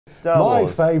Star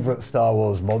Wars. My favourite Star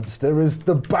Wars monster is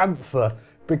the Bantha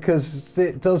because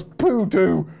it does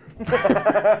poo-doo.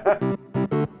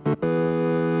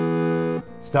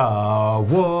 Star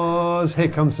Wars, here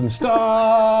comes some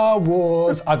Star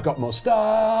Wars. I've got more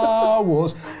Star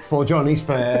Wars for Johnny's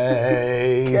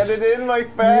face. Get it in my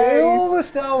face. Yeah, all the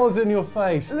Star Wars in your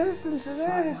face. Listen to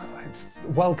this.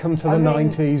 Welcome to the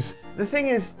 90s. The thing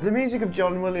is, the music of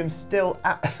John Williams still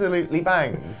absolutely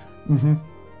bangs.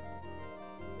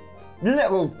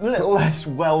 Little less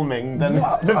whelming than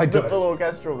the full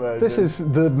orchestral version. This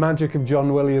is the magic of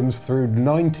John Williams through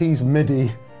 90s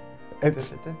MIDI.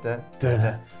 It's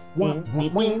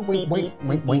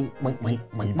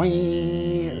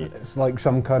it's like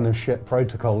some kind of shit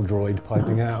protocol droid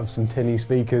piping out of some tinny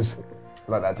speakers.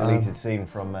 Like that deleted scene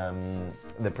from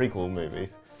the prequel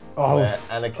movies. Oh, where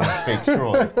Anakin speaks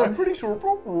droid. I'm pretty sure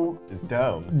is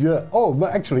down. Yeah. Oh,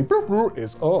 but actually,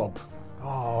 it's up.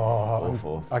 Oh,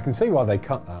 awful. I can see why they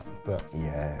cut that, but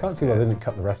yeah, can't see why they didn't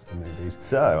cut the rest of the movies.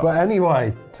 So, but anyway,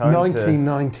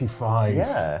 1995.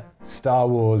 Yeah. Star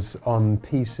Wars on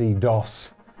PC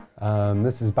DOS.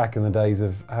 This is back in the days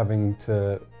of having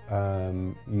to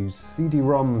use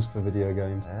CD-ROMs for video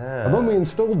games. And when we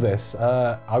installed this,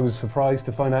 I was surprised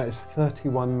to find out it's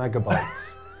 31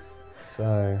 megabytes.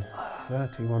 So,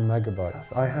 31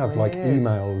 megabytes. I have like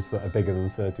emails that are bigger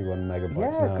than 31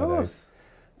 megabytes nowadays. Of course.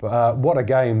 But what a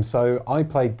game. So I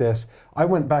played this. I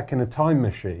went back in a time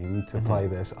machine to play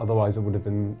this. Otherwise I would have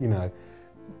been, you know,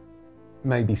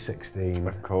 maybe 16.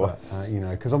 Of course. But, you know,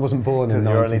 because I wasn't born in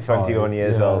 95. Because you're only 21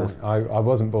 years old. I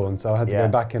wasn't born, so I had to go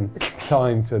back in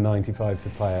time to 95 to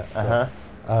play it. But,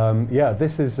 yeah,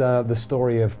 this is the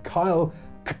story of Kyle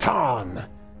Katarn.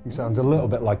 He sounds a little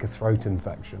bit like a throat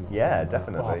infection. Yeah,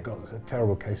 definitely. Oh, God, it's a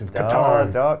terrible case of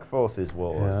Katarn. Dark Forces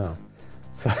Wars. Yeah.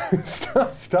 So,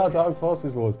 Star Dark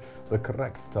Forces was the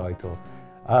correct title.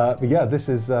 But yeah, this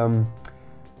is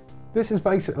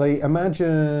basically,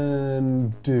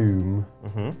 imagine Doom.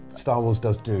 Star Wars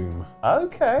does Doom.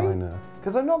 Okay. I know.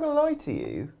 Because I'm not going to lie to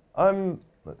you,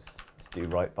 let's do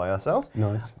right by ourselves.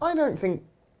 Nice. I don't think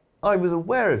I was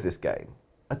aware of this game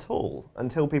at all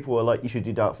until people were like, you should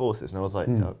do Dark Forces. And I was like,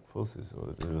 Dark Forces, what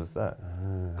was that?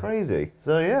 Crazy.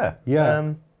 So yeah.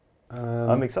 Yeah.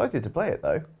 I'm excited to play it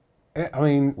though. I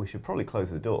mean, we should probably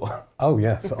close the door. Oh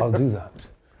yes, I'll do that.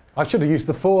 I should have used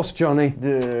the Force, Johnny.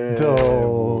 Look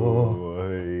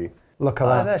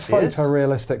at that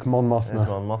photorealistic Mon Mothma. There's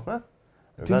Mon Mothma.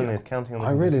 Rebellion is counting on.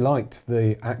 I really liked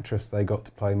the actress they got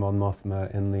to play Mon Mothma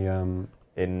in the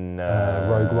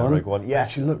Rogue One. Rogue One, yeah.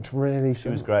 She looked really. She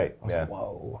was great. I was like,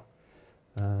 whoa.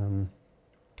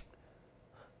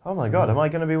 Oh my God, am I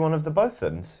going to be one of the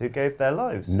Bothans who gave their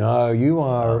lives? No, you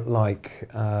are like.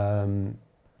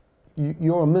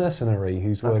 You're a mercenary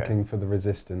who's working for the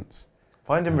Resistance.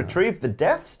 Find and retrieve the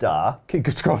Death Star. Keep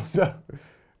scrolling down.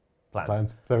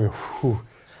 Plans. There we go.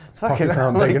 Pockets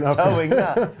aren't big enough.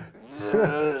 That.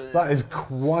 That is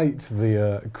quite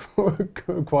the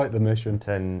quite the mission.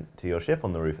 10 to your ship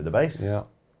on the roof of the base. Yeah.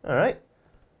 All right.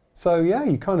 So yeah,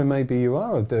 you kind of maybe you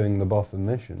are doing the Bothan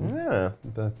mission. Yeah.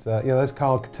 But yeah, there's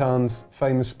Kyle Katarn's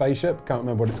famous spaceship. Can't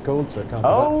remember what it's called, so it can't be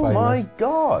that famous. Oh my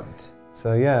God.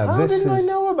 So yeah, How didn't I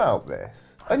know about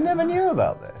this? I never knew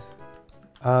about this.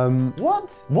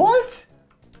 What? What?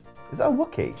 Is that a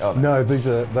Wookiee? Oh, no, those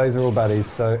are all baddies.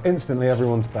 So instantly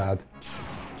everyone's bad.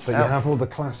 But you have all the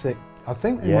classic. I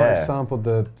think they might have sampled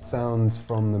the sounds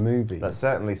from the movies. That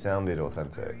certainly sounded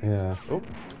authentic. Yeah. Oh.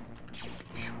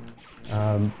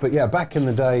 But yeah, back in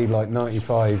the day, like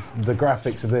 95, the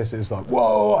graphics of this, it was like,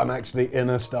 whoa, I'm actually in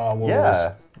a Star Wars.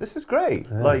 Yeah, this is great.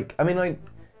 Yeah. Like, I mean,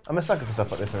 I'm a sucker for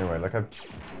stuff like this anyway. Like,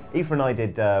 Aoife and I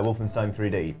did Wolfenstein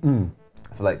 3D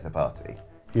for Late to the Party.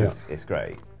 Yeah. It's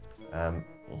great. You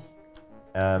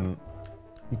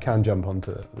can jump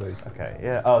onto those things. Okay,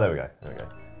 yeah. Oh, there we go. There we go.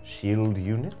 Shield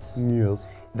units? Yes.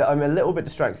 I'm a little bit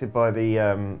distracted by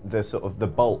the sort of the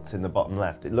bolt in the bottom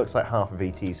left. It looks like half of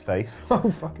E.T.'s face.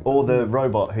 Oh, fucking. Or the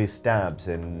robot who stabs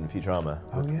in Futurama.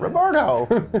 Oh, yeah. Roberto,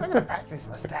 I'm going to practice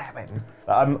my stabbing.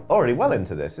 I'm already well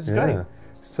into this. This is great.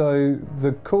 So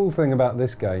the cool thing about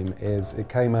this game is it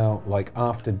came out like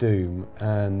after Doom,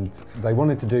 and they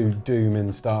wanted to do Doom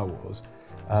in Star Wars. Is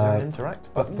there an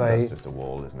interact button? That's just a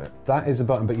wall, isn't it? That is a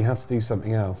button, but you have to do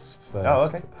something else first. Oh,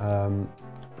 okay.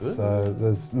 So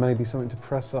there's maybe something to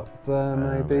press up there,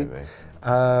 maybe.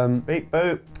 Beep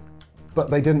boop.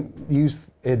 But they didn't use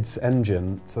id's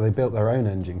engine, so they built their own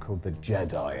engine called the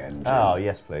Jedi engine. Oh,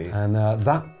 yes, please. And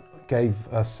that gave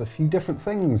us a few different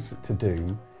things to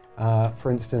do. For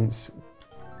instance,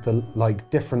 the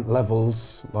different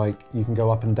levels, like you can go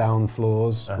up and down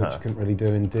floors, which you couldn't really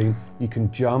do in Doom. You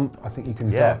can jump, I think you can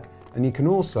duck. And you can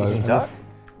also... You can duck?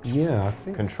 Yeah, I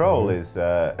think Control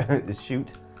so. is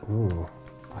shoot. Ooh.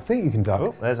 I think you can duck.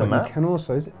 Oh, there's a but map. You can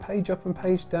also, is it page up and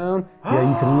page down?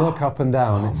 Yeah, you can look up and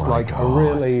down. It's like a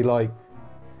really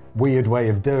weird way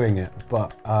of doing it.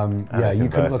 But yeah, you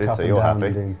can look up so and you're down.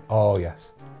 happy. Oh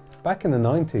yes. Back in the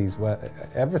 90s where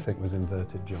everything was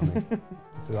inverted, Johnny.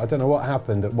 So I don't know what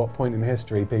happened, at what point in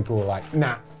history people were like,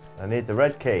 nah. I need the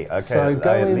red key. Okay, So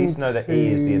I at least know that E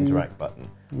is the interact button.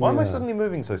 Why am I Yeah. suddenly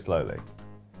moving so slowly?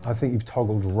 I think you've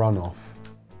toggled run off.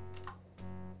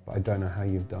 But I don't know how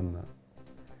you've done that.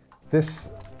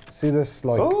 See this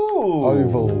like Ooh.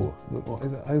 oval, what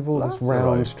is it, oval? That's This round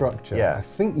oval. structure. Yeah. I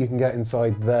think you can get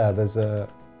inside there. There's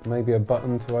maybe a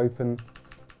button to open.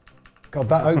 God,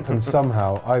 that opens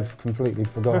somehow. I've completely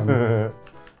forgotten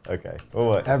Okay. Well,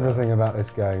 what? everything about this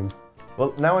game.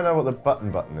 Well, now I know what the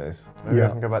button is. Maybe I Yeah.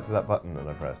 can go back to that button that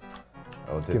I pressed.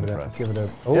 Oh, didn't press. Give it a.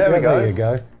 Oh, There yeah, we go. there you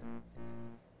go.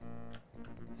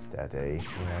 Steady.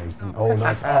 Yeah, oh,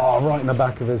 nice. Oh, right in the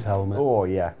back of his helmet. Oh,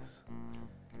 yes.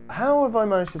 How have I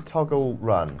managed to toggle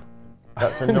run?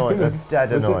 That's annoying. That's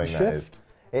dead Was it annoying, that is. shift?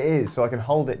 It is, so I can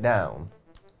hold it down.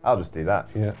 I'll just do that.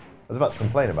 Yeah. I was about to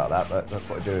complain about that, but that's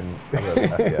what I do in other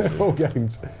FPSs. All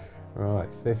games. Right,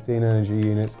 15 energy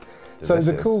units. So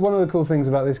Delicious. one of the cool things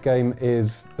about this game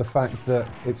is the fact that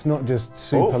it's not just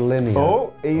super linear.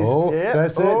 Yeah.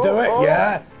 That's it, do it,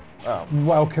 yeah. Oh.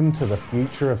 Welcome to the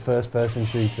future of first-person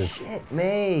shooters. Shit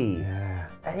me. Yeah,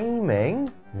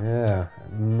 Aiming? yeah,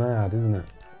 mad, isn't it?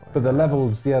 But the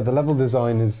levels, yeah, the level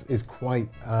design is quite.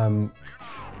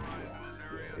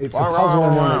 It's a puzzle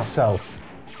in itself.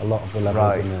 A lot of the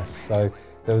levels in this, so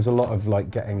there was a lot of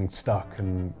like getting stuck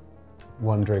and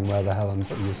wondering where the hell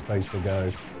you're supposed to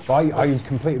go. But I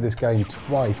completed this game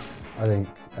twice, I think,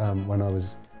 when I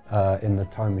was in the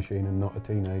time machine and not a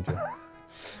teenager.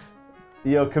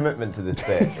 Your commitment to this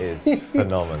bit is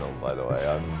phenomenal, by the way.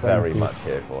 I'm very much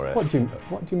here for it. What do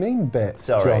you mean bits,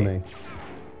 Sorry. Johnny?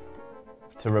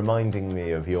 To reminding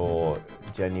me of your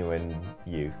genuine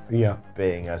youth, Yeah.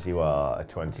 being as you are a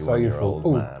So 21-year-old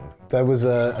youthful. man. There was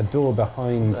a door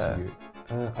behind What's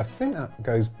you. I think that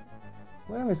goes.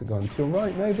 Where is it going? To your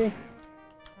right, maybe?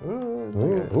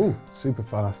 Ooh, Ooh, super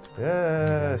fast.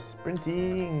 yeah,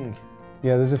 sprinting.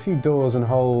 Yeah, there's a few doors and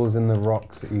holes in the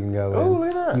rocks that you can go Oh, in. look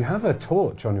at that. You have a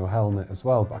torch on your helmet as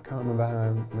well, but I can't remember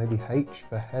how. Maybe H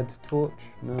for head torch?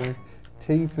 No.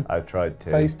 T for I've tried to.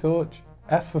 face torch?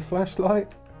 F for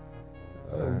flashlight?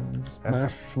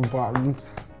 Smash some buttons.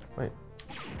 Wait.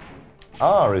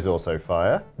 R is also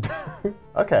fire.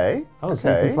 Okay. Oh, so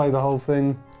you okay. can play the whole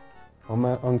thing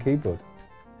on keyboard.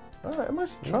 Alright, I might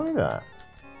should try that.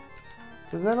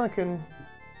 Because then I can.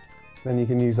 Then you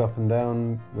can use up and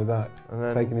down without And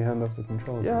then, taking your hand off the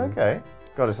controls. yeah, okay.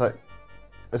 God, it's like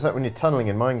when you're tunneling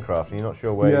in Minecraft and you're not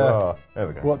sure where you Yeah. are. There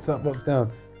we go. What's up, what's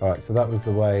down? All right, so that was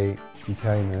the way you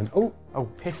came in. Oh, Oh,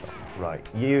 piss off. Right.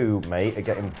 You, mate, are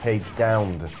getting page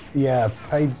downed. yeah,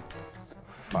 page.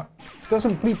 Fuck.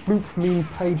 Doesn't bleep bloop mean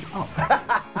page up?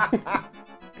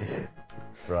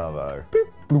 Bravo.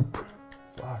 Bloop.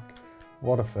 Fuck.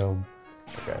 What a film.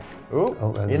 Okay. Ooh,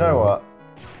 Oh, there's you know another what?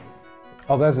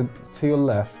 Oh, there's a to your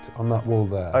left on that wall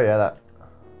there. Oh, yeah, that.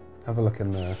 Have a look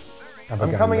in there. Have a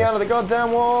I'm coming gander. out of the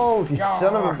goddamn walls, you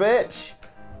son of a bitch.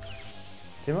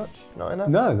 Too much? Not enough?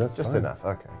 No, that's Just fine. enough,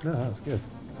 okay. No, that's good.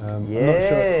 I'm not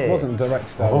sure. It wasn't direct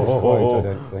Star Wars quote, I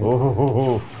don't think.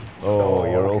 Oh,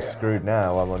 you're all screwed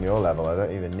now. I'm on your level. I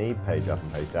don't even need page up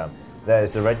and page down.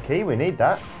 There's the red key. We need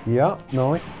that. Yeah,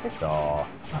 nice. Piss off.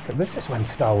 Fuck, this is when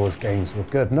Star Wars games were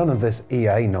good. None of this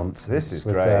EA nonsense. This is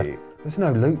with great. there's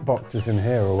no loot boxes in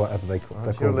here or whatever they're Aren't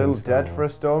called. you a little in Star dead for a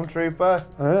Wars. stormtrooper?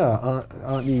 Oh, yeah,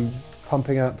 aren't you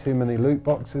pumping out too many loot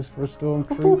boxes for a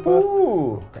stormtrooper?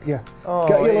 Ooh. Yeah. Oh,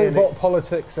 Get your Ian, loot box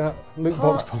politics out. Loot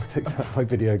box politics out by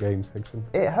video games, Higton.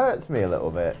 It hurts me a little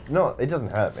bit. It doesn't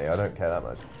hurt me. I don't care that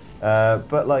much.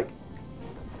 But like,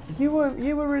 you were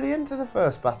really into the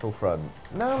first Battlefront.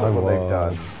 Now look what they've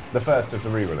done. The first of the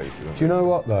re-releases. Do you know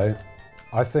what though?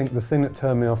 I think the thing that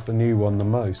turned me off the new one the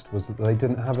most was that they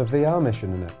didn't have a VR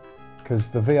mission in it. Because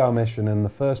the VR mission in the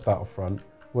first Battlefront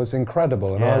was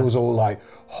incredible, and Yeah. I was all like,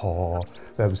 "Oh,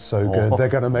 that was so good. They're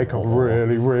going to make a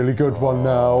really, really good one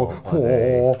now."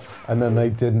 Oh, and then they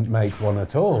didn't make one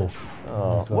at all.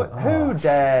 Oh, like, who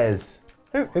dares?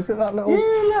 Who? Is it that little?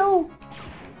 You little.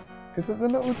 Is it the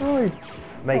little droid?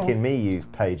 Making me use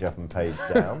page up and page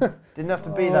down. Didn't have to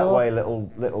be that way, little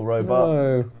robot,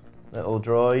 No. little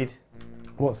droid.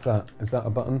 What's that? Is that a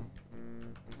button?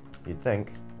 You'd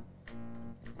think.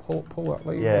 Pull that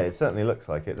lever. Yeah, it certainly looks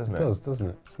like it, doesn't It it? does, doesn't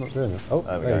it? It's not doing it. Oh,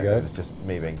 There we there you go. It was just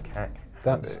me being cack.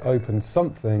 That's opened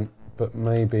something, but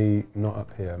maybe not up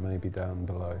here, maybe down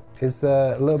below. Is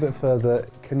there a little bit further,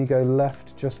 can you go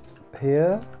left just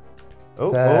here?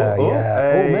 Oh, there, oh,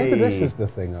 yeah. hey. Oh, maybe this is the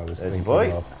thing I was thinking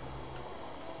of.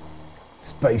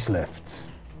 Space lifts.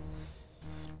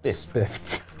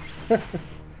 Spiffs. That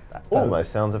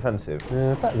almost sounds offensive.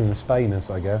 Yeah, better than the Spainus,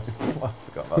 I guess. I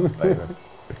forgot about Spainus.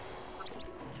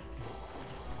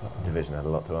 Division had a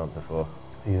lot to answer for.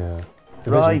 Yeah.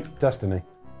 Division, Right. Destiny.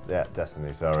 Yeah,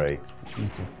 Destiny, sorry.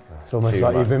 It's almost Too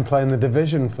like much. you've been playing the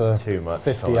Division for Too much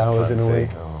 50 Thomas hours in a Clancy.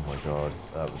 week. Oh my god,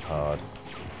 that was hard.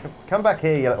 Come back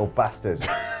here, you little bastard.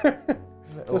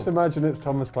 Just imagine it's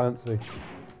Thomas Clancy.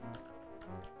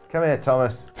 Come here,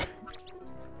 Thomas.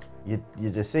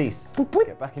 You're deceased.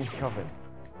 Get back in your coffin.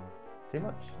 Too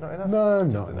much? Not enough? No,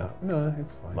 Just not enough. enough. No,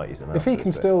 it's fine. Might use a mouse If he for can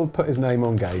this bit. still put his name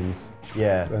on games,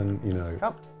 Yeah. then, you know,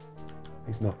 Come.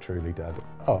 he's not truly dead.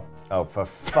 Oh. Oh, for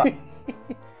fuck.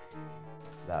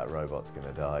 That robot's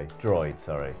gonna die. Droid,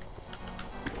 sorry.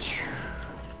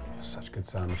 Such good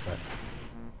sound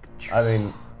effects. I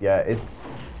mean, yeah, it's.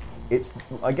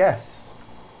 I guess.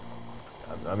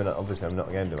 I mean, obviously, I'm not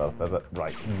a game developer, but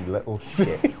right, you little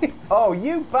shit. Oh,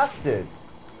 you bastard!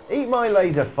 Eat my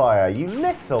laser fire, you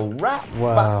little rat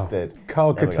bastard!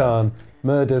 Carl There we go. Catan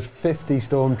murders 50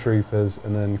 stormtroopers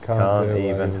and then can't do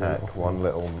even away hack with it. one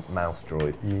little mouse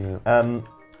droid. Yeah.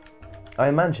 I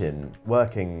imagine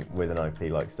working with an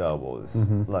IP like Star Wars,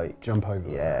 like Jump over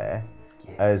yeah,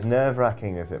 as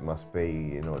nerve-wracking as it must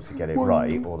be in order to get it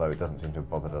right, although it doesn't seem to have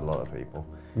bothered a lot of people.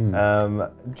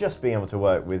 Just being able to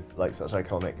work with like such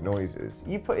iconic noises,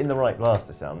 you put in the right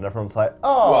blaster sound, and everyone's like,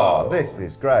 "Oh, this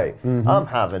is great! I'm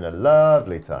having a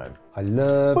lovely time." I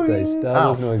love those Star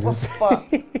Wars noises. Fuck.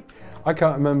 I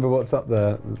can't remember what's up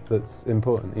there that's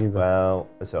important either. Well,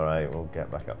 it's all right. We'll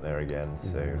get back up there again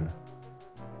soon.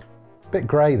 Bit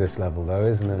grey this level though,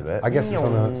 isn't A it? bit. I guess it's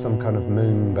on some kind of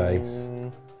moon base.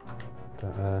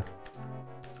 But,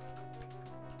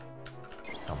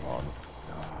 Come on.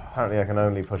 Apparently I can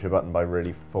only push a button by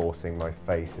really forcing my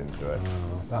face into it.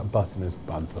 that button is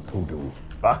Bantapudu.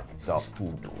 Back up.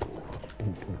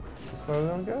 That's where we're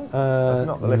going to go? That's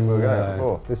not the lift we were going at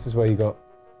before. This is where you got...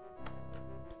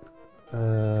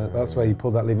 that's where you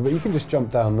pull that lever, but you can just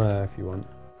jump down there if you want.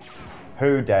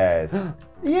 Who dares?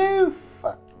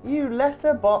 You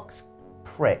letterbox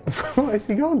prick. Where is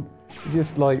he gone? He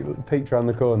just like peeked around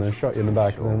the corner, shot you in the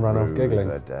back, and then ran off giggling.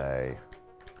 The day.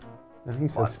 And he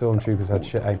said stormtroopers had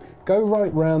shit aim. Go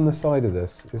right round the side of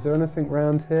this. Is there anything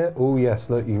round here? Oh yes,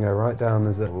 look, you can go right down.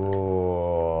 There's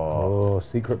a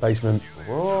secret basement.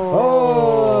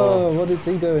 Oh, what is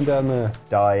he doing down there?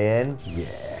 Dying.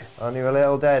 Yeah. Aren't you a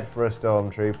little dead for a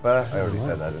stormtrooper? I already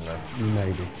said that, didn't I?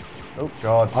 Maybe. Oh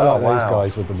God. I like those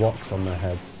guys with the woks on their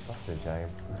heads. Sausage aim.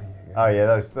 Oh yeah,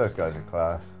 those guys are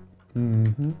class.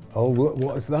 Oh,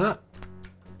 what is that?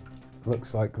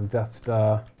 Looks like the Death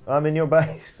Star. I'm in your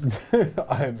base.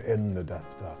 I am in the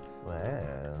Death Star.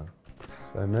 Wow.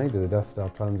 So maybe the Death Star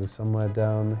plans are somewhere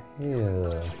down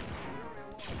here.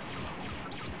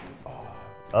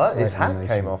 His hat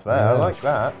came off there. I like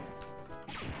that.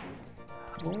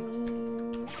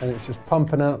 And it's just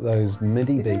pumping out those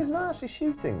MIDI beats. He's not actually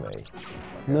shooting me.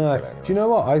 No. Anyway. Do you know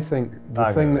what? I think the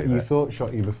I'm thing gonna that leave you it. thought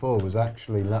shot you before was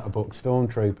actually Letterbox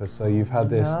Stormtrooper, so you've had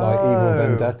this like evil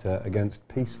vendetta against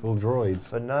peaceful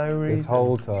droids For no reason. this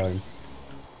whole time.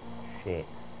 Shit.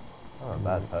 Oh, I'm a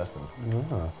bad person.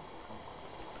 Yeah.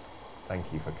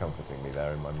 Thank you for comforting me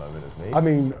there in my moment of need. I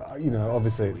mean, you know,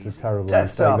 obviously it's a terrible Death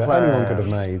mistake Star that anyone could have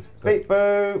plans. made. Beep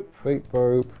boop. Beep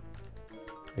boop.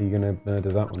 Are you going to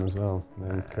murder that one as well?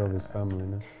 Maybe kill his family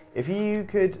now? If you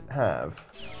could have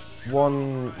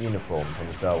one uniform from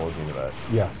the Star Wars universe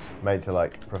Yes. made to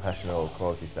like professional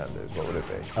quality standards, what would it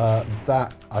be?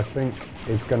 That, I think,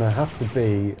 is going to have to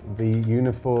be the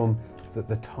uniform that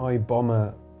the TIE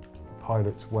bomber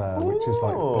pilots wear, which is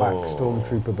like black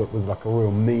stormtrooper but with like a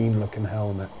real mean looking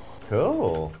helmet.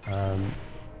 Cool.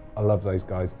 I love those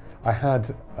guys. I had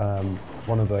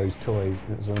one of those toys,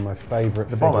 and it was one of my favourite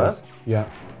figures. bomber? Yeah.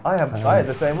 I had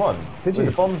the same one. Did with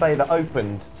you? a bomb bay that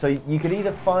opened, so you could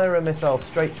either fire a missile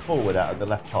straight forward out of the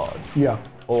left pod, Yeah.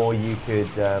 or you could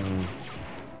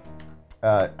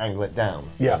angle it down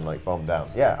and like bomb down.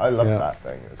 Yeah, I loved that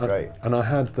thing. It was great. And I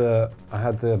had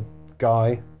the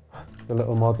guy, the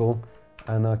little model,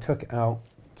 and I took it out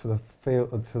to the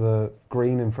field, to the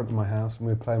green in front of my house, and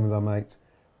we were playing with our mates.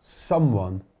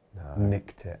 Someone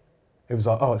nicked it. It was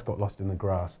like, oh, it's got lost in the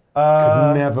grass.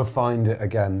 Could never find it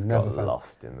again. Never Got found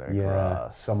lost in the Yeah,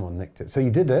 grass. someone nicked it. So you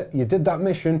did it. You did that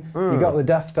mission. You got the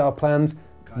Death Star plans.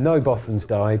 No Bothans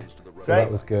died, so Great.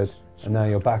 that was good. And now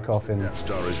you're back off in. Death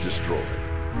Star is destroyed.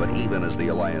 But even as the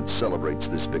Alliance celebrates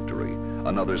this victory,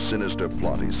 another sinister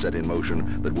plot is set in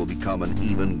motion that will become an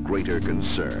even greater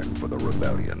concern for the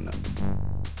rebellion.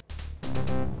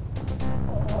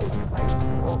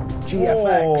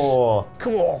 GFX. Oh.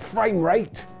 Cool frame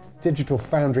rate. Digital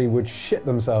Foundry would shit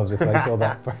themselves if they saw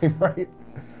that frame rate.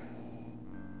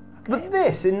 But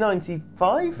this in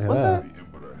 '95, was it?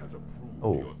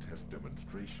 Oh.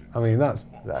 I mean, that's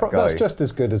just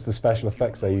as good as the special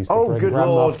effects they used to bring good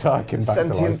Grand Lord. Moff Tarkin back to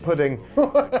Sentient life. pudding.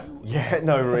 Yeah,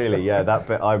 no, really, yeah, that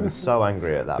bit, I was so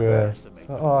angry at that bit.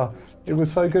 So, it was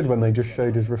so good when they just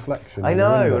showed his reflection. I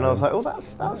know, and I was like, oh,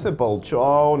 that's a bold choice.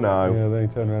 Oh, no. Yeah, then he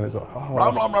turned around and it's like, oh.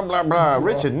 Blah, blah, blah, blah, blah.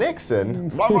 Richard Nixon.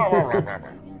 Blah, blah, blah, blah, blah.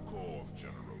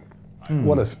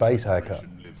 What a space haircut.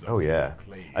 Oh, yeah.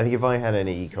 I think if I had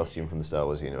any costume from the Star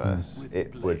Wars universe,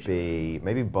 it would be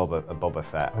maybe a Boba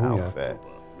Fett outfit.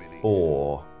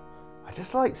 Or I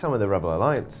just like some of the Rebel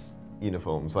Alliance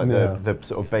uniforms, like the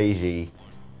sort of beigey.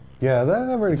 Yeah,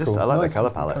 they're really cool. I like nice the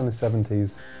colour palette. Kind of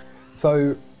 70s.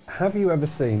 So, have you ever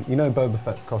seen, you know Boba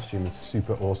Fett's costume is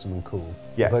super awesome and cool.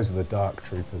 Yeah. Those are the Dark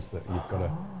Troopers that you've got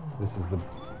to, this is the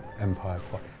Empire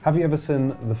plot. Have you ever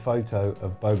seen the photo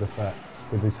of Boba Fett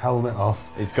with his helmet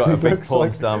off? He's got a big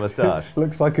porn star moustache.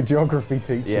 Looks like a geography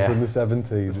teacher from the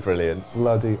 70s. It's brilliant.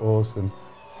 Bloody awesome.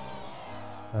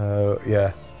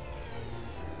 Yeah.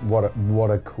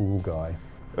 What a cool guy.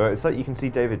 It's like you can see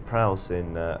David Prowse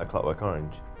in A Clockwork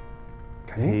Orange.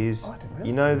 Can you? He's,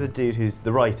 you know the dude who's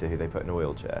the writer who they put in a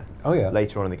wheelchair? Oh yeah.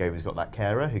 Later on in the game he's got that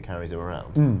carer who carries him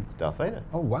around. It's Darth Vader.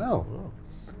 Oh wow.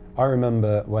 I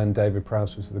remember when David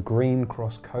Prowse was the Green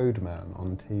Cross Code Man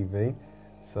on TV.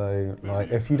 So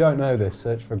like, if you don't know this,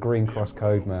 search for Green Cross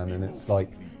Code Man and it's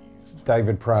like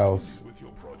David Prowse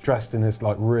dressed in this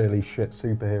like really shit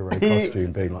superhero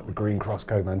costume, being like the Green Cross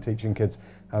Code Man, teaching kids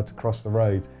how to cross the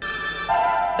road.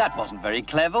 That wasn't very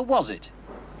clever, was it?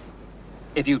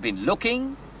 If you'd been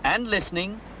looking and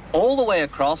listening all the way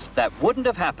across, that wouldn't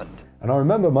have happened. And I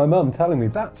remember my mum telling me,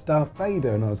 that's Darth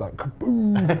Vader, and I was like,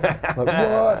 kaboom! Like,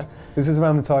 what? This is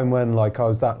around the time when like I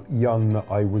was that young that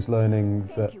I was learning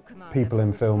that people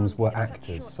in films were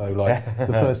actors. So like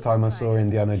the first time I saw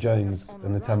Indiana Jones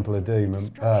and the Temple of Doom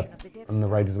and the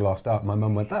Raiders of the Lost Ark, my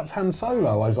mum went, that's Han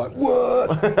Solo. I was like,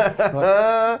 what?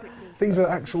 Like, these are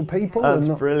actual people. That's and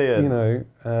not, brilliant. You know.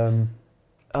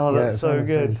 Oh, that's so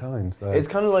good. Time, so. It's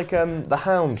kind of like the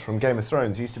Hound from Game of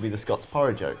Thrones used to be the Scots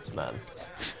porridge jokes man.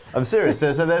 I'm serious.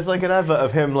 There's like an advert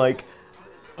of him like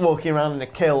walking around in a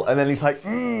kilt, and then he's like,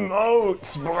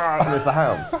 oats, blah, and there's the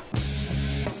Hound.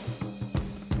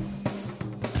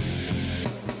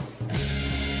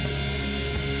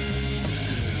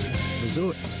 There's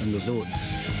oats and there's oats.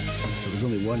 But there's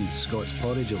only one Scots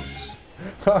porridge oats.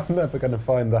 I'm never going to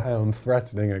find the Hound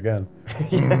threatening again.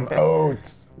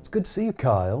 Oats. It's good to see you,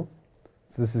 Kyle.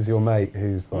 So this is your mate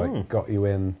who's like got you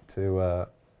in to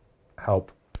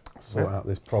help sort out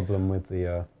this problem with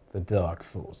the Dark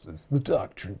Forces, the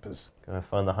Dark Troopers. Gonna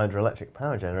find the hydroelectric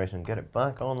power generation and get it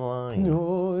back online.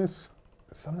 Nice.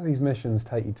 Some of these missions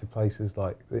take you to places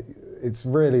like, it's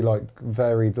really like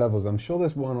varied levels. I'm sure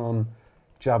there's one on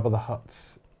Jabba the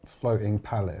Hutt's floating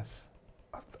palace.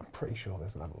 I'm pretty sure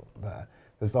there's a level there.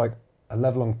 There's like a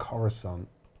level on Coruscant.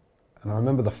 And I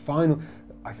remember the final,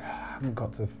 I haven't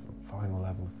got to final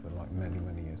level for like many,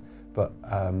 many years. But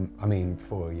I mean,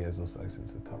 4 years or so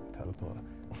since the teleporter.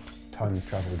 Time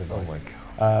travel device. Oh my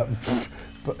God.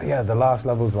 But yeah, the last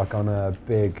level's like on a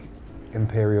big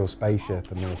Imperial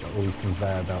spaceship and there's like all these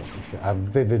conveyor belts and shit. I have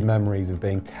vivid memories of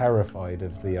being terrified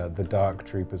of the Dark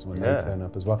Troopers when they turn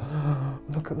up as well.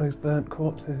 Look at those burnt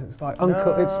corpses. It's like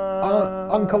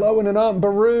Uncle Owen and Aunt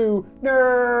Beru.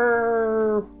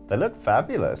 No. They look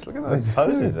fabulous. Look at those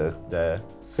poses there.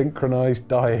 Synchronized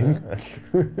dying.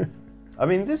 I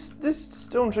mean, this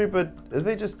stormtrooper, are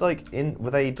they just like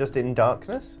were they just in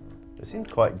darkness? It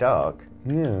seemed quite dark.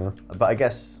 Yeah. But I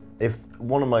guess if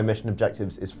one of my mission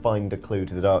objectives is find a clue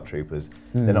to the Dark Troopers,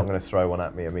 they're not going to throw one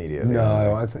at me immediately.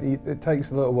 No, I think it takes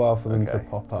a little while for them to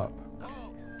pop up.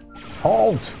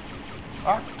 Halt!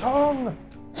 Acton!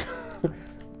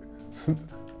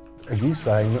 Are you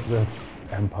saying that the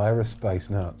Empire are space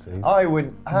Nazis? I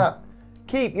would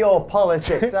keep your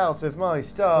politics out of my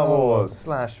Star Wars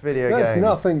 / video games. There's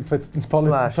nothing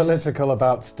political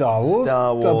about Star Wars.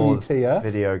 Star Wars WTF.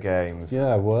 video games.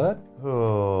 Yeah, word.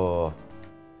 Oh.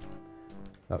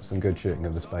 That was some good shooting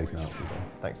of the space Nazi there.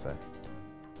 Thanks, though.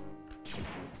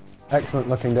 Excellent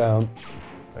looking down.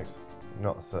 Thanks.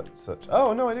 Not such.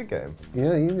 Oh no, I did get him.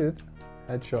 Yeah, you did.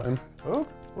 Headshot him. Oh.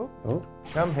 Oh.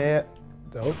 Come here.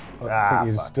 Oh. I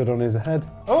think you stood on his head.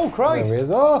 Oh Christ! There he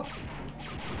is. Oh!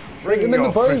 Shoot him in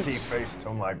the pretty boots. face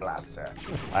to my blaster.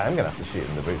 I am gonna have to shoot him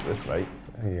in the boots at this rate.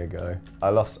 There you go. I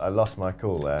lost my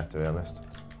cool there, to be honest.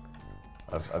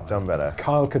 I've done better.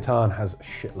 Kyle Katarn has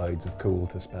shitloads of cool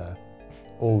to spare.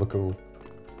 All the cool.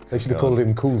 They should have called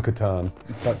him Cool Katarn.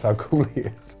 That's how cool he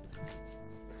is.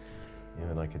 Yeah,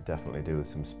 and I could definitely do with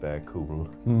some spare cool.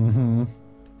 Mm-hmm.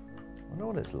 I wonder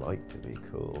what it's like to be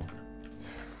cool.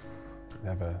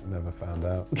 Never found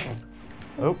out.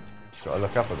 Oh, got to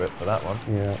look up a bit for that one.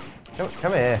 Yeah.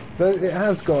 Come here. It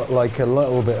has got like a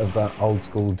little bit of that old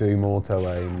school Doom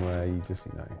auto aim where you just,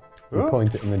 you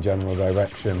point it in the general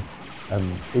direction,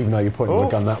 and even though you're pointing the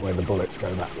gun that way, the bullets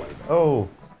go that way. Oh.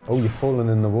 Oh, you're falling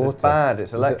in the water. It's bad,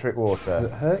 it's electric water. Does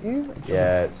it hurt you?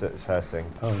 Yeah, it's hurting.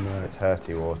 Oh no. It's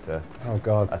hurty water. Oh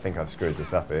God. I think I've screwed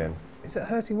this up, Ian. Is it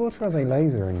hurty water or are they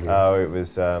lasering you? Oh, it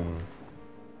was,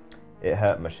 it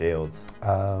hurt my shields.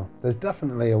 There's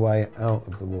definitely a way out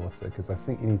of the water, because I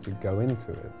think you need to go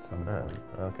into it at some point.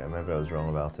 Okay, maybe I was wrong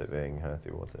about it being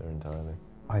hurty water entirely.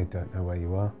 I don't know where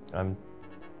you are.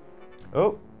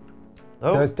 Oh!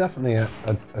 There's definitely a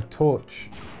torch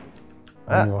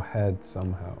on your head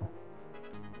somehow.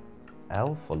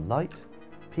 L for light,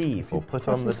 P for put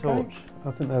on the escape? torch.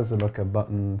 I think there's a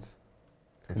buttons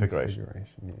Configuration.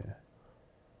 Yeah.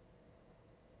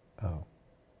 Oh.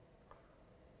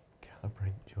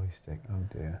 Calibrate joystick. Oh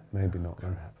dear. Maybe not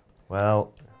then.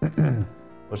 Well, we'll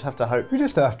just have to hope. We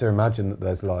just have to imagine that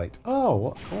there's light.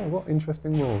 Oh, what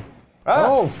interesting walls. Ah!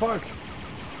 Oh, fuck!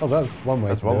 Oh, that's one way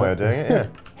That's to one do way it. of doing it, yeah.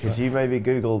 Could you maybe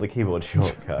Google the keyboard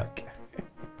shortcut? Okay.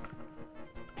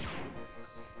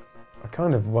 I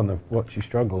kind of want to watch you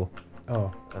struggle.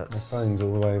 Oh, my phone's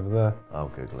all the way over there. I'll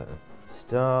Google it.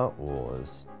 Star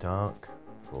Wars Dark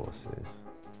Forces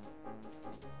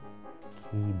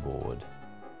keyboard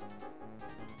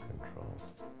controls.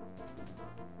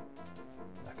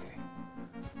 Okay.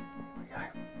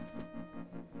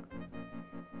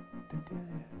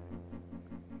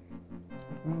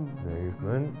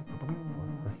 Movement.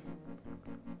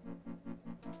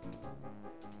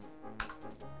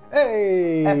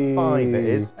 Hey! F5 it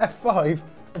is. F5?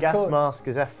 Gas mask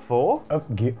is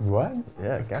F4? What?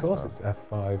 Yeah, of gas course mask. it's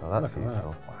F5. Oh, that's Look at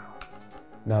useful. that. Wow.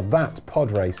 Now that's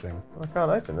pod racing. I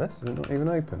can't open this. Is it not even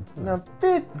open? Now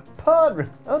this pod.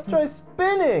 I'll try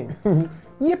spinning.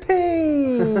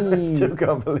 Yippee! Still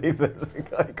can't believe there's a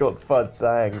guy called Fud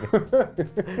Sang.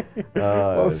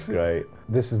 Oh, that's great.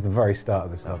 This is the very start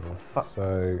of this level.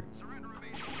 So,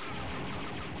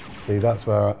 see, that's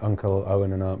where Uncle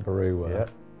Owen and Aunt Beru were. Yeah.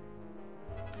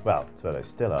 Well, so they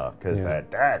still are, because they're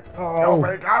dead. Oh.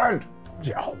 You'll be dead.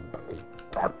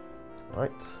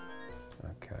 Right.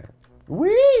 Okay.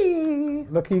 Whee!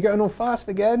 Look, are you going all fast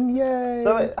again? Yay!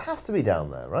 So it has to be down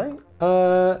there, right?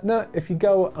 No, if you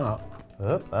go up,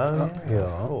 Up, up here,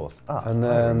 of course. Up. and I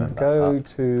then remember. go Up.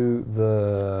 to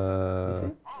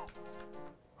the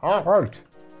Right.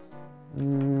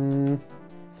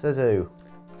 Says who?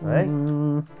 Right?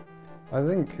 I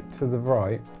think to the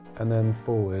right, and then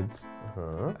forwards,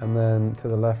 Uh-huh. and then to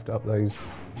the left up those.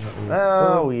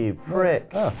 Oh, you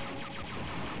prick. Ah.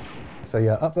 So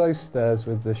yeah, up those stairs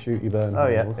with the shoot you burn Oh,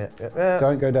 yeah, holes. yeah.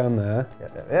 Don't go down there.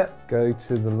 Yeah. Go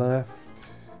to the left,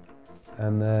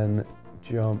 and then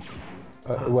jump.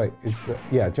 Wait,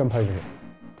 jump over here.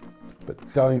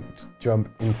 But don't jump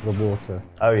into the water.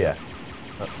 Oh, yeah.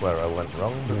 That's where I went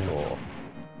wrong before.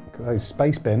 Look at those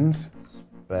space bins.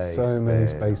 Space So many bins.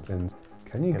 space bins.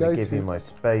 Can you I'm go gonna give through? you my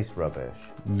space rubbish.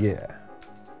 Yeah.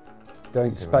 Don't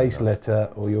See what space I got. litter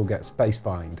or you'll get space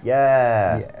fined.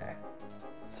 Yeah. Yeah.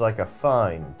 It's like a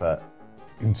fine, but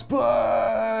In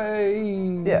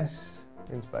space. yes,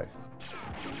 in space.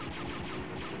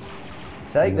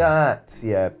 Take that,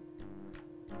 yeah.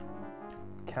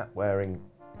 Cat wearing.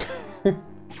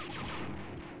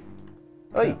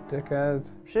 Oi, Dickhead.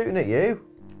 shooting at you.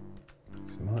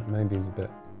 Maybe he's a bit.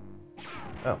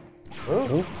 Oh.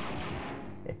 Oh.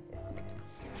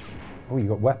 Oh, you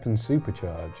got weapon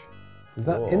supercharge. Does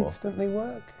that Whoa. instantly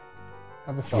work?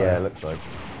 Have a fire. Yeah, it looks like.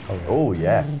 Oh, yeah. Oh,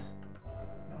 yes.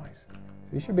 Nice.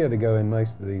 So you should be able to go in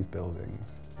most of these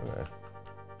buildings. Okay.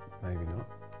 Maybe not.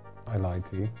 I lied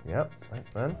to you. Yep,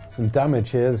 thanks, man. Some damage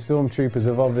here. The stormtroopers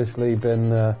have obviously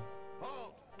been.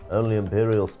 Only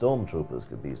Imperial stormtroopers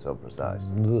could be so precise.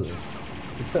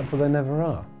 Except for they never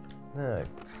are. No.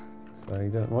 So you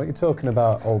don't. What are you talking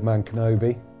about, old man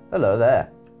Kenobi? Hello there.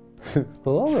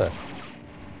 Hello there.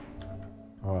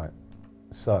 All right.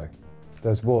 So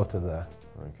there's water there.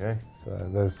 Okay. So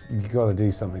you got to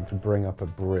do something to bring up a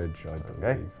bridge, I believe.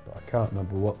 Okay. But I can't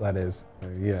remember what that is. So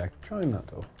yeah, trying that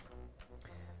door.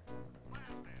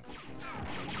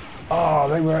 Oh,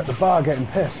 they were at the bar getting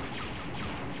pissed.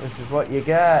 This is what you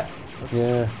get.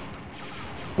 Yeah.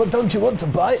 But don't you want to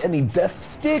buy any death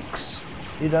sticks?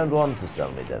 You don't want to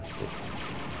sell me death sticks.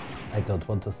 I don't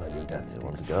want to sell you death sticks. You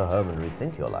want to go home and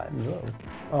rethink your life. No.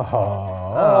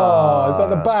 Oh, is that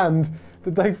the band?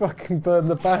 Did they fucking burn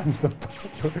the band? The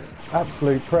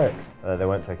absolute pricks. They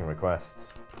weren't taking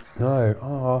requests. No.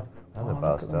 Oh. I'm a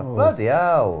bastard. Oh. Bloody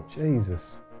hell.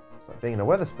 Jesus. It's like being in a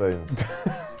Weatherspoons.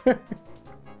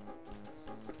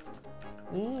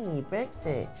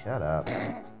 Brexit. Shut up.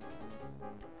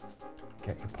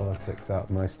 Get your politics out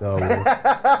of my Star Wars.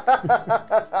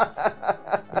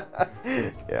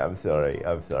 Yeah, I'm sorry.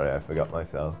 I forgot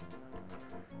myself.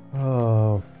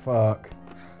 Oh, fuck.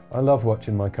 I love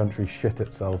watching my country shit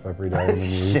itself every day in the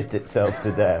news. Shit itself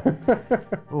to death.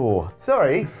 Oh,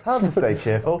 sorry. Hard to stay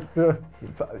cheerful. You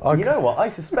know what? I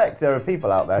suspect there are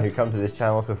people out there who come to this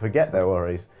channel to forget their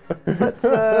worries. But,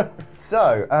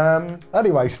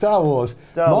 Anyway, Star Wars.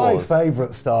 My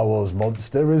favourite Star Wars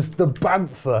monster is the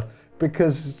Bantha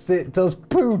because it does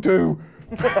poo-doo.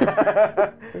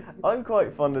 I'm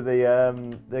quite fond of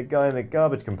the guy in the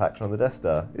garbage compactor on the Death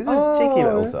Star. Is this a cheeky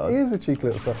little sod? He is a cheeky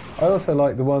little sod. I also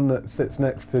like the one that sits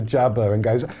next to Jabba and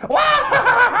goes, Oh,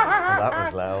 that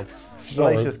was loud.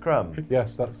 Salacious Crumb.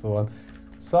 Yes, that's the one.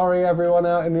 Sorry, everyone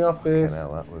out in the office.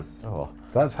 Now that was. Oh.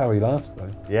 That's how he laughs, though.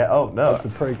 Yeah. Oh no. That's a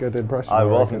pretty good impression. I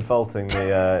wasn't faulting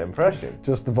the impression.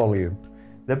 Just the volume.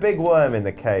 The big worm in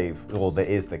the cave, or there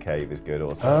is the cave, is good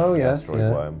also. Oh yes,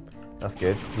 asteroid worm. That's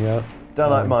good. Yeah. Don't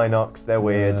like Minox. They're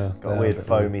weird. Got a weird they're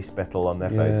foamy spittle on their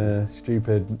faces.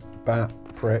 Stupid bat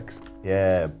pricks.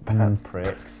 Yeah, bat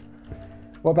pricks.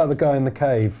 What about the guy in the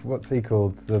cave? What's he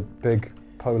called? The big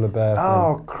polar bear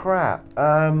Oh thing? crap.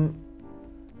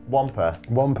 Wampa.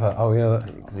 Wampa. Oh yeah.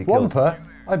 Wampa.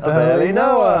 I barely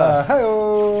know her.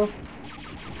 Hey-oh.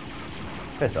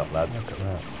 Piss off, lads. Look at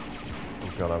that.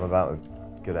 Oh god, I'm about as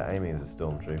good at aiming as a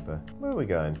stormtrooper. Where are we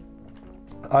going?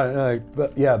 I don't know,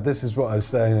 but yeah, this is what I was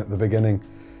saying at the beginning.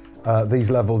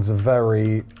 These levels are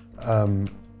very,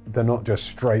 they're not just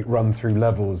straight run through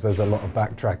levels. There's a lot of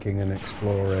backtracking and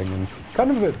exploring and kind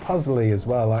of a bit puzzly as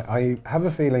well. I have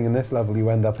a feeling in this level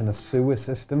you end up in a sewer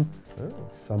system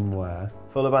somewhere.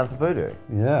 Full of anthropodu?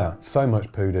 Yeah, so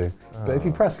much poodoo. But if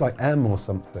you press like M or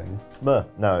something. No,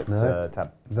 it's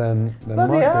tab. Then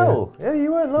Bloody hell! Yeah,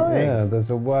 you weren't lying. Yeah,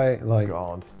 there's a way, like.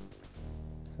 God.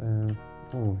 So,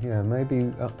 oh yeah,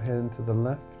 maybe up here and to the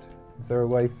left. Is there a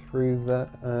way through that?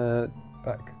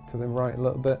 Back to the right a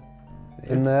little bit.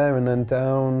 In there and then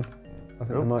down. I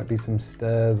think there might be some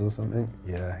stairs or something.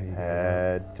 Yeah.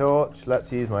 Head torch.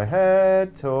 Let's use my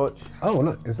head torch. Oh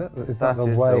look, is that the way the out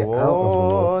of the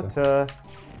water?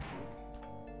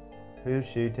 Who's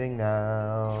shooting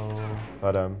now?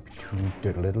 I'll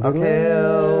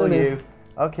kill you.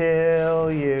 I'll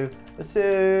kill you as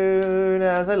soon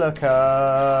as I look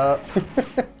up.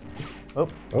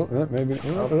 Maybe.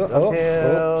 I'll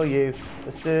kill you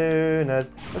as soon as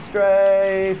I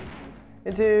strafe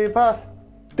into your path.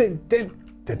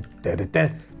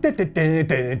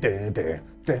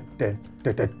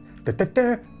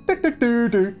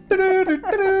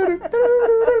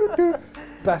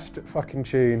 Best fucking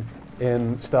tune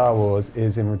in Star Wars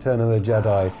is in Return of the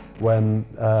Jedi when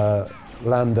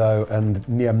Lando and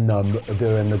Nien Nunb are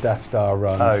doing the Death Star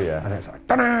run. Oh yeah. And it's like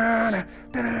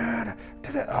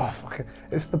oh fuck it.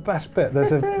 It's the best bit.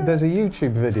 There's a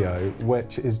YouTube video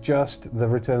which is just the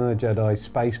Return of the Jedi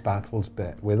space battles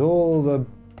bit with all the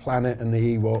planet and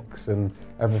the Ewoks and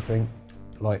everything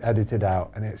like edited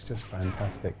out, and it's just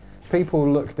fantastic.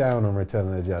 People look down on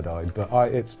Return of the Jedi, but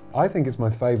I think it's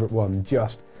my favourite one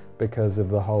just because of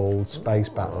the whole space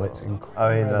battle. It's incredible.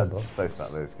 I mean, that space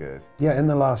battle is good. Yeah, in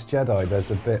The Last Jedi, there's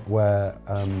a bit where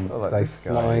they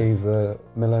fly the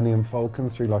Millennium Falcon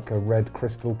through like a red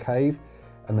crystal cave,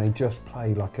 and they just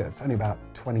play like it's only about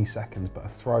 20 seconds, but a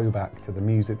throwback to the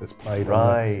music that's played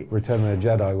on Return of the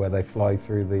Jedi, where they fly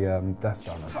through the Death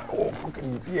Star. And I was like, oh,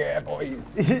 fucking yeah,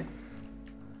 boys.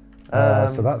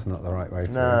 So that's not the right way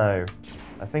through. No,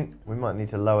 I think we might need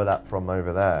to lower that from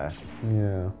over there.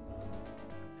 Yeah.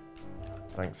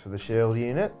 Thanks for the shield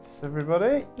units,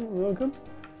 everybody. You're welcome.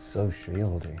 So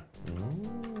shieldy.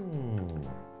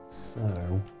 So,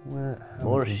 where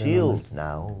more a shield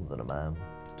now than a man.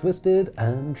 Twisted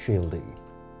and shieldy.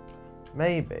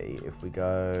 Maybe if we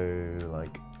go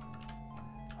like.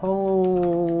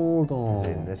 Hold on. Is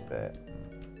it in this bit?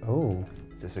 Oh.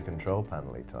 Is this a control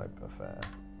panel-y type affair?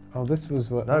 Oh, this was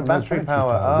what. No, battery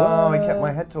power. Oh, I kept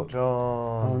my head torch on.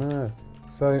 Oh no.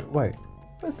 So wait.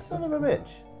 The son of a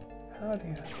bitch. How do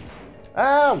you?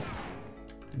 Ow!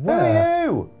 Where? Who are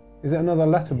you? Is it another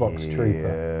letterbox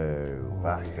trooper? You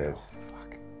bastard.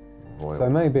 Fuck. So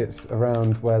maybe it's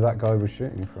around where that guy was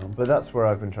shooting from. But that's where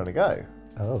I've been trying to go.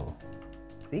 Oh.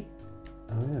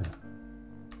 Oh yeah.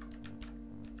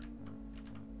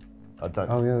 I don't.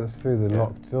 Oh yeah, that's through the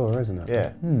locked door, isn't it? Yeah.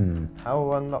 Hmm.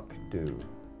 How unlock do?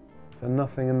 Is there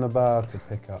nothing in the bar to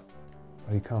pick up?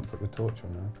 Oh, you can't put the torch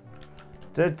on now.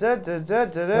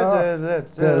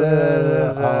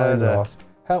 I'm lost.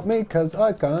 Help me, cause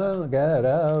I can't get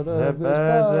out of this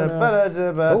bar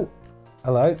now. Oh,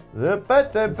 hello.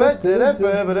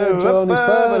 Johnny's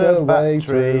found a way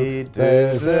through.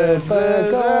 There's a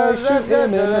bad guy, shoot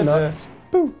him in the nuts.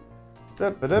 Boo.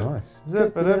 Nice.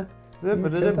 Oh,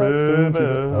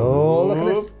 look at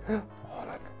this. Oh,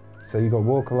 look. So you got to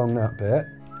walk along that bit.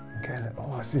 Okay.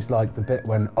 Oh, this is like the bit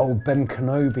when old Ben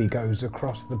Kenobi goes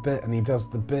across the bit and he does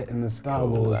the bit in the Star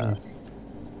Wars. And...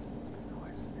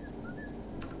 Nice.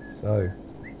 So,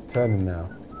 it's turning now.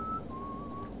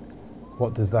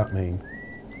 What does that mean?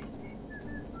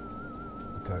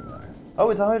 I don't know. Oh,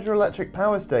 it's a hydroelectric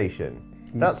power station.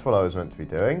 That's what I was meant to be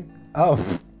doing. Oh.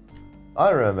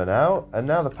 I remember now, and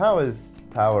now the power's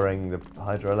powering the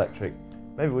hydroelectric.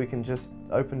 Maybe we can just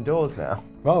open doors now.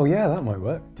 Oh yeah, that might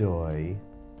work. Doy.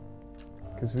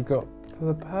 Because we've got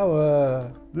the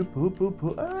power. The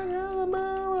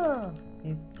power.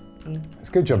 It's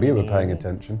a good job you were paying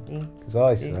attention, because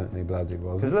I certainly bloody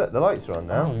wasn't. Because look, the lights are on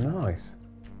now. Oh, nice.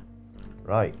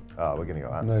 Right. Oh, we're going to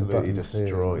go There's no absolutely buttons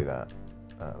destroy here.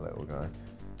 that little guy.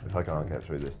 If I can't get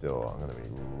through this door, I'm going to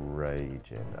be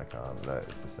raging. I can't. No,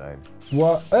 it's the same.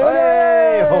 What?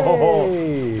 Hey!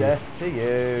 Hey! Death to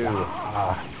you.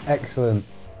 Ah, excellent.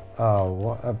 Oh,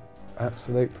 what a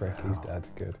absolute prick. He's dead.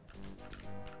 Good.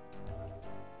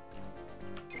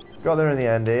 Got there in the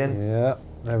end, Ian. Yeah,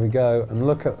 there we go. And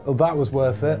look at, oh, that was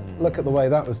worth it. Look at the way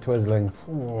that was twizzling.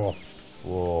 Oh,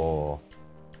 Whoa.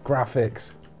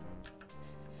 graphics.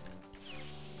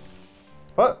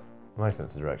 What? My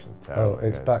sense of direction's terrible. Oh,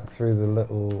 it's back through the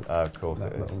little... Of course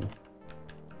it is. little-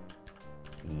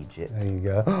 Egypt. There you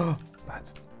go.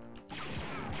 That's...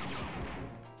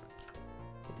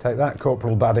 Take that,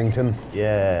 Corporal Baddington.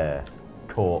 Yeah.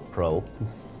 Corporal.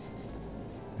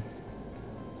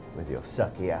 With your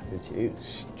sucky attitude. Your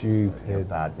Stupid.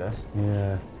 badness.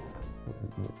 Yeah.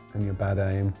 And your bad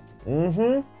aim.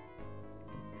 Mm-hmm.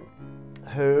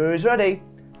 Who's ready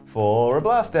for a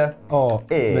blaster? Oh,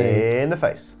 me. In the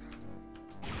face.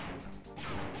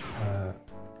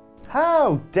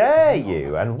 How dare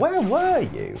you? And where were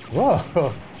you? Whoa.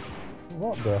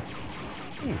 What the?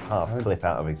 You half clip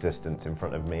out of existence in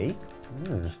front of me.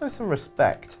 Yeah. Show some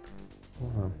respect.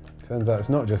 Well, turns out it's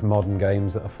not just modern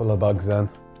games that are full of bugs then.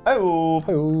 Oh!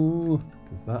 Oh,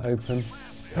 does that open?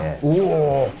 Yes.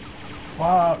 Whoa!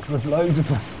 Fuck, there's loads of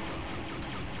them.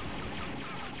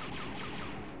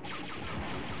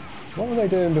 What were they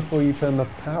doing before you turned the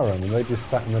power on? And they just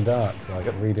sat in the dark, like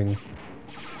reading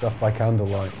stuff by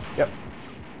candlelight. Yep.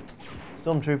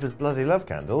 Stormtroopers bloody love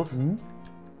candles. Mm-hmm.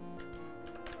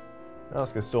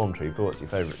 Ask a stormtrooper what's your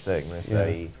favourite thing. They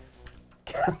say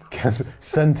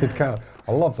Scented candles.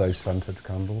 I love those scented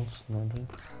candles.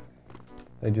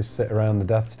 They just sit around the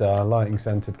Death Star lighting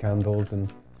scented candles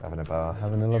and having a bath.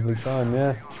 having a lovely time,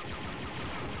 yeah.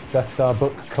 Death Star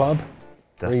Book Club.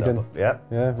 Reading, Yep.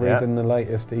 yeah, reading the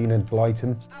latest Enid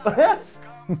Blyton.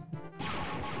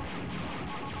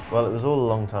 Well, it was all a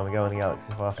long time ago in a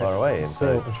galaxy far, far away, and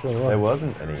Sure was. there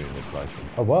wasn't any Enid Blyton.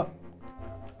 Oh, what?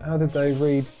 How did they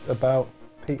read about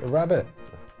Peter Rabbit?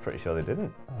 Pretty sure they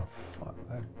didn't. Oh, fuck,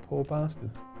 they're poor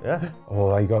bastards. Yeah.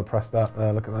 Oh, you got to press that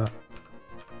there, look at that.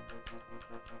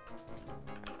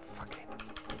 Fucking.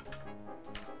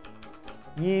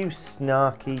 You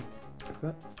snarky. Is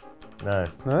that? No.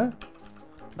 No?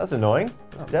 That's annoying.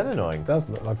 It's dead annoying. It does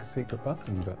look like a secret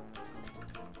button, but...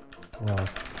 Well,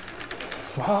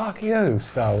 fuck you,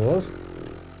 Star Wars.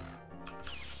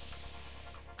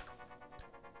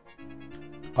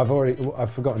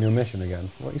 I've forgotten your mission again.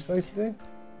 What are you supposed to do?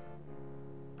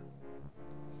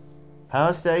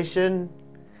 Power station.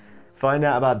 Find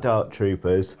out about Dark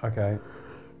Troopers. Okay.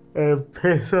 And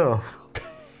piss off.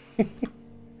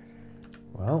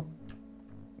 Well,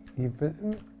 you've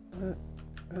been...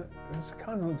 it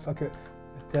kind of looks like a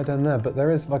dead end there, but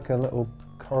there is like a little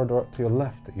corridor up to your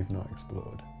left that you've not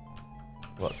explored.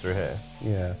 What, through here?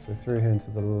 Yeah, so through here and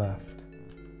to the left.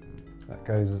 That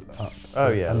goes up.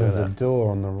 Oh yeah, and there's a that.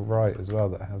 door on the right as well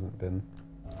that hasn't been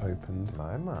opened.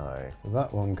 My. So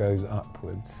that one goes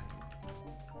upwards.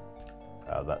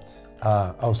 Oh, that's...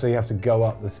 Oh, so you have to go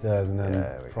up the stairs and then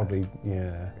Yeah, we probably,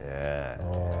 yeah. Yeah.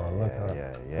 Oh, look at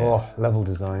that. Yeah. Oh, level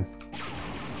design.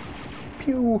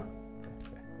 Pew!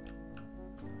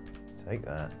 Take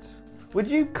that. Would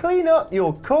you clean up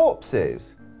your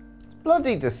corpses? It's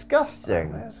bloody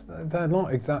disgusting. They're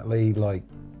not exactly like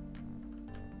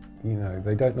you know,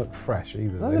 they don't look fresh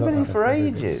either. Well, they they've look been here like for they're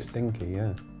a bit ages. stinky,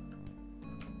 yeah.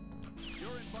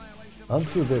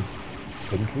 Aren't you a bit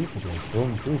stinky to be a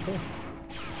stormtrooper?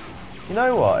 You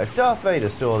know what? If Darth Vader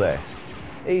saw this,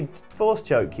 he'd force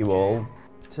choke you all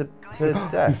to You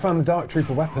death. found the Dark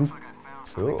Trooper weapon.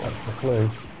 Cool. That's the clue.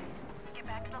 Get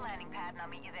back to the landing pad and I'll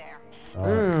meet you there.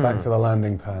 Alright, back to the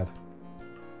landing pad.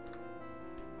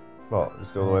 What?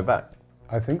 It's all the way back?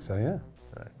 I think so, yeah.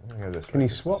 Right, I'm gonna go this Can way you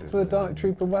just swap see to the if there's Dark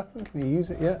Trooper weapon? Can you use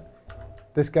it yet?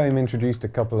 This game introduced a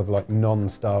couple of like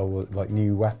non-Star Wars, like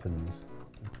new weapons.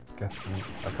 Guess not.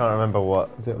 I can't remember what.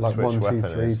 Is it like switch 1, 2, weapon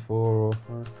 3, is. 4, or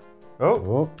 5?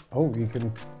 Oh! Oh, you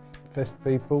can fist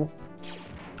people.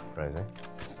 Crazy.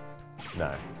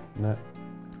 No. No.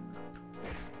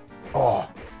 Oh,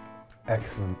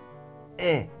 excellent.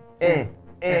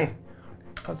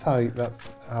 That's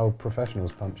how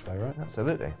professionals punch, though, right?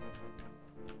 Absolutely.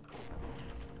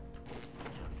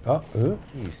 Oh, You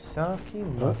sarky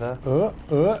mother.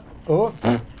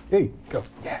 Hey, go.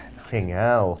 Yeah. Nice. King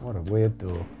Al. What a weird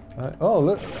door. Oh,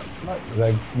 look, that's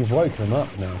like you've woken them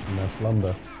up now from their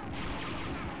slumber.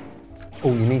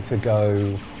 Oh, you need to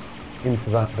go into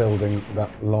that building, that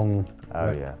long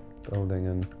building,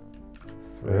 and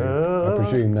through. I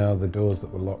presume now the doors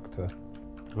that were locked are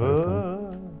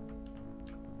open.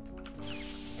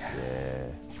 Yeah.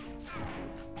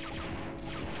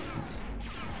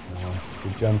 Nice,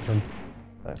 good jumping.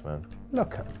 Thanks, man.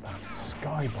 Look at that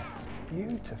skybox, it's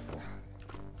beautiful.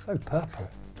 So purple,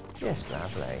 Yes,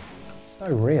 lovely. so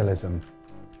realism.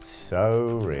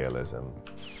 So realism.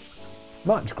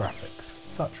 Much graphics,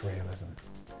 such realism.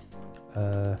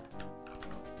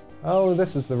 Oh,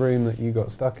 this was the room that you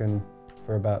got stuck in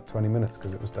for about 20 minutes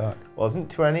because it was dark. Wasn't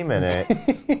 20 minutes.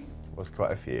 Was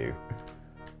quite a few.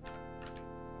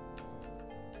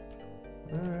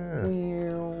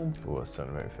 Oh, it's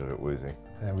starting to make me feel a bit woozy.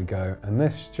 There we go, and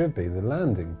this should be the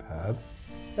landing pad.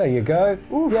 There you go.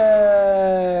 Oof.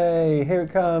 Yay! Here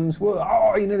it comes. Whoa.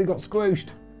 Oh, you nearly got squooshed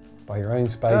by your own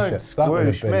spaceship. Don't That would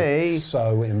have squish been me.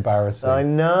 so embarrassing. I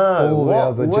know. All the What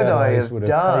other would I Jedis have would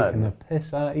have done? taken the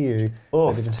piss out of you.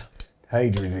 Oofed. Hey,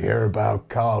 did you hear about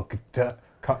Kyle Katarn?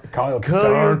 Kyle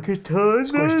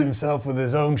Squished himself with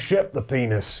his own ship, the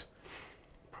penis.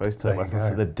 Prototype There you weapon go.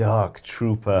 for the Dark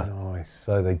Trooper. Nice,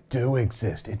 so they do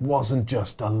exist. It wasn't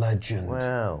just a legend.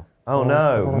 Wow. Oh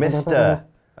no, Mr.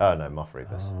 Oh no, Moff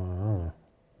Rebus. Oh,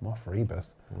 Moff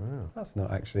Rebus. Wow. That's not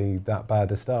actually that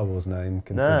bad a Star Wars name,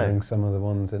 considering some of the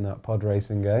ones in that pod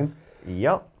racing game.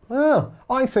 Yup. Well,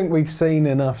 I think we've seen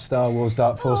enough Star Wars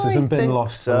Dark Forces and been think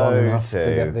lost for long enough to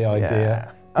get the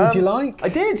idea. Did you like? I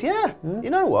did, yeah. You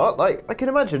know what? Like, I can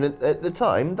imagine at the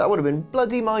time that would have been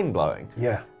bloody mind-blowing.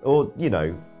 Yeah. Or, you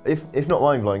know, if not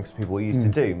mind-blowing because people were used to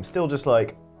Doom, still just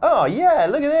like, oh yeah,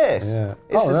 look at this. Yeah.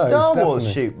 It's a Star Wars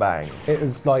definitely- shoot bang. It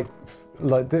was like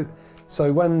this.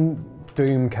 So when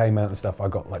Doom came out and stuff, I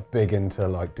got like big into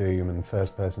like Doom and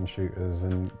first-person shooters,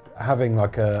 and having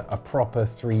like a proper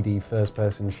 3D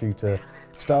first-person shooter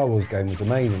Star Wars game was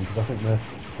amazing, because I think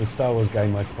the Star Wars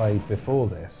game I played before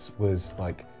this was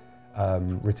like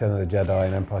Return of the Jedi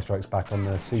and Empire Strikes Back on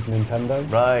the Super Nintendo.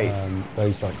 Right.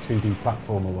 Those like 2D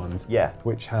platformer ones. Yeah.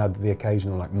 Which had the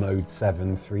occasional like Mode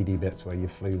 7 3D bits where you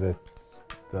flew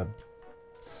the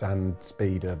sand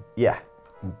speeder Yeah.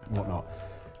 and whatnot.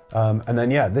 And then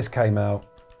yeah, this came out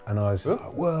and I was just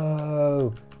like,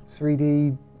 whoa,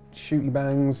 3D shooty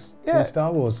bangs in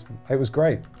Star Wars. It was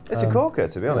great. It's a corker,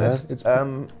 to be honest. It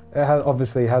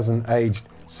obviously hasn't aged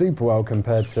super well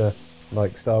compared to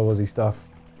like Star Warsy stuff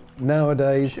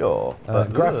nowadays. Sure.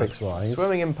 But graphics-wise.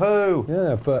 Swimming in poo.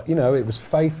 Yeah, but you know, it was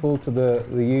faithful to the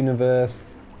universe.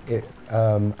 It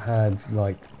had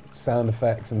like sound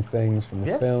effects and things from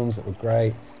the films that were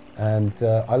great, and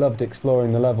I loved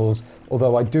exploring the levels.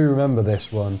 Although I do remember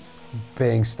this one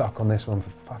being stuck on this one for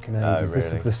fucking ages. Oh, This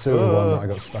really? is the sewer one that I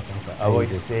got stuck on for Oh, I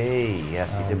ages. see.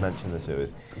 Yes, you did mention the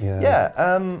sewers. Yeah.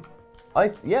 I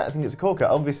think it's a corker.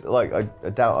 Obviously, like I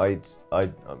doubt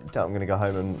I'm going to go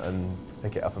home and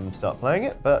pick it up and start playing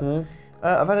it. But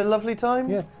I've had a lovely time.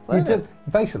 Yeah, you playing did. it.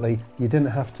 Basically, you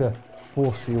didn't have to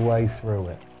force your way through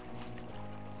it.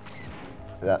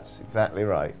 That's exactly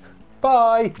right.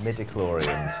 Bye.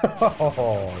 Midichlorians.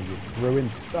 Oh, you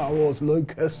ruined Star Wars,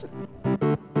 Lucas.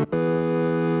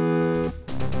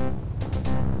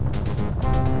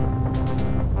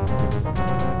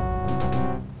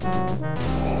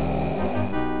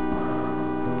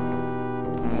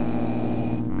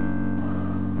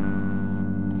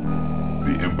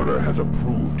 The Emperor has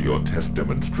approved your test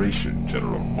demonstration,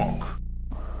 General Mock.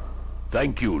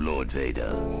 Thank you, Lord Vader.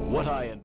 What I